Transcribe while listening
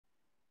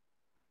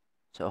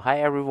So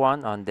hi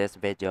everyone, on this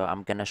video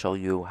I'm gonna show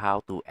you how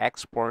to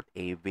export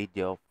a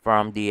video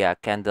from the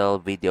Kendall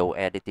video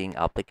editing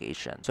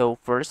application. So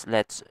first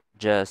let's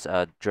just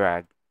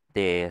drag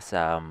this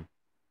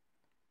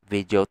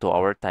video to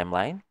our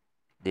timeline.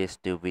 This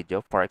two video,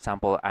 for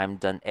example, I'm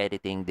done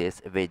editing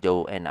this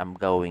video and I'm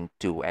going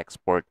to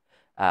export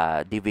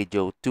the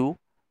video to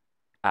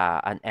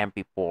an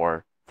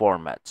MP4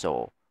 format.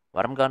 So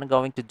what I'm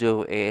going to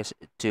do is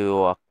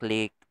to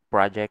click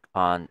project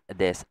on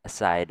this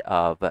side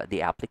of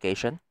the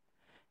application,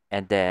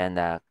 and then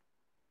I'm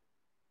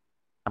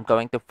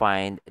going to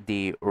find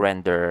the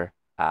render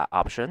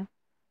option,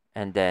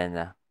 and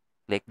then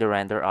click the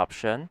render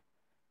option,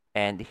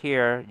 and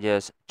here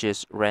just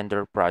choose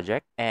render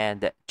project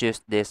and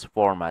choose this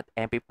format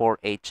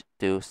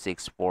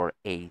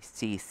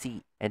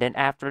mp4h264acc, and then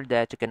after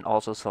that you can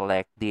also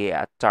select the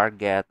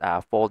target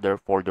folder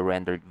for the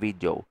rendered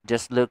video.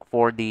 Just look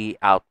for the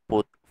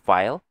output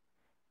file,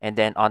 and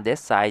then on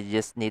this side you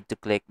just need to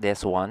click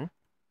this one,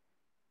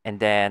 and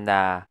then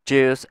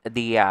choose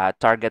the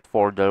target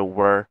folder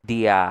where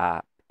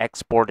the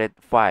exported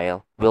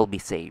file will be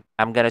saved.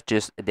 I'm gonna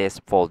choose this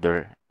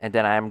folder, and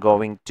then I'm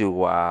going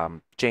to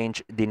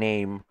change the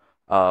name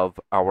of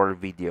our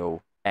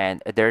video,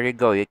 and there you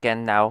go. You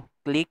can now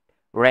click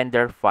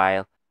render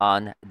file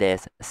on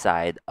this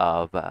side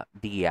of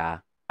the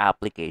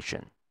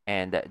application,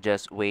 and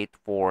just wait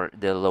for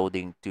the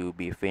loading to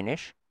be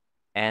finished.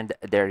 And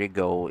there you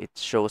go, it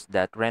shows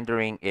that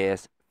rendering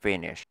is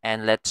finished.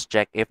 And let's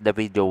check if the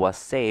video was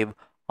saved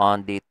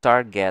on the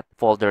target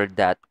folder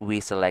that we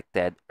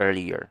selected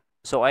earlier.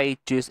 So I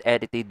choose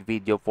edited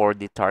video for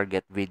the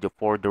target video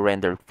for the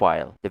rendered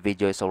file. The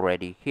video is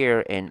already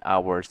here in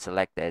our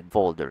selected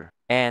folder.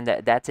 And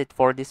that's it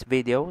for this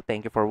video.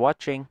 Thank you for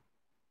watching.